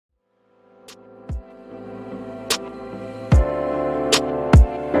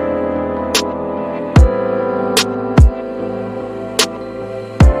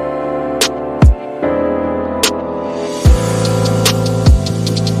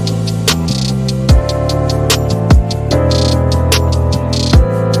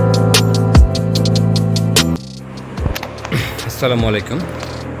Assalamu alaikum.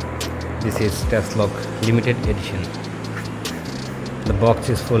 This is Tasslock Limited Edition. The box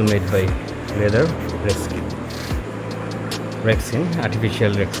is full made by leather rexing,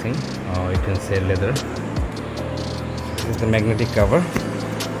 artificial rexing, or you can say leather. This is the magnetic cover.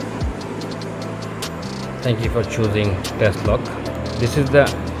 Thank you for choosing Tasslock. This is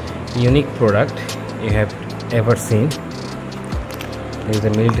the unique product you have ever seen. This is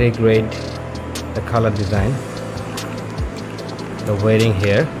the military grade, the color design, the wearing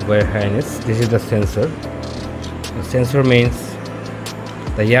here, wear harness. This is the sensor. The sensor means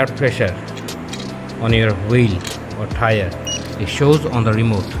the air pressure on your wheel or tire. It shows on the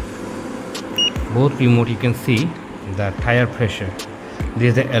remote. Both remote you can see the tire pressure. This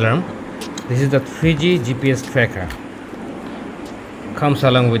is the alarm. This is the 3G GPS tracker. Comes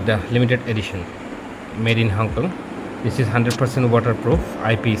along with the limited edition, made in Hong Kong. This is 100% waterproof,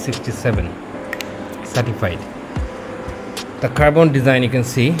 IP67 certified. The carbon design you can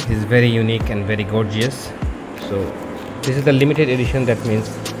see is very unique and very gorgeous. So this is the limited edition. That means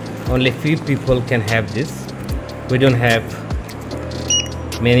only few people can have this. We don't have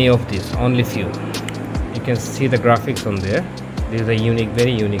many of these, only few. You can see the graphics on there. This is a unique,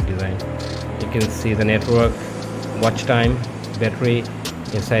 very unique design. You can see the network, watch time, battery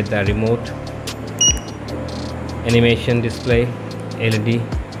inside the remote, animation display, LED,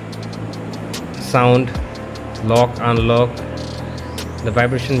 sound, lock, unlock, the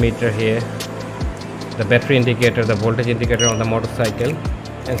vibration meter here, the battery indicator, the voltage indicator on the motorcycle,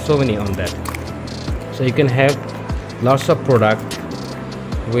 and so many on that. So you can have lots of product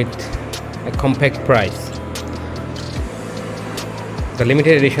with a compact price. The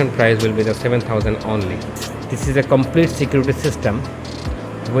limited edition price will be the 7,000 only. This is a complete security system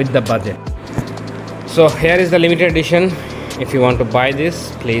with the budget. So here is the limited edition. If you want to buy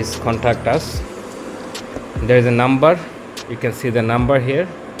this, please contact us. There is a number. You can see the number here.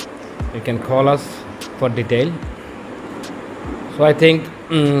 You can call us for detail. So I think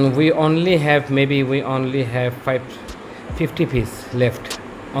we only have 50 pieces left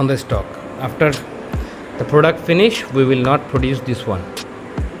on the stock. After the product finish, we will not produce this one.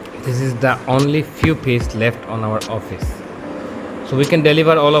 This is the only few pieces left on our office. So we can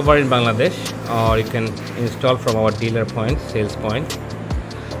deliver all over in Bangladesh, or you can install from our dealer point, sales point.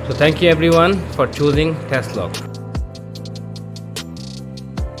 So thank you everyone for choosing Tasslock.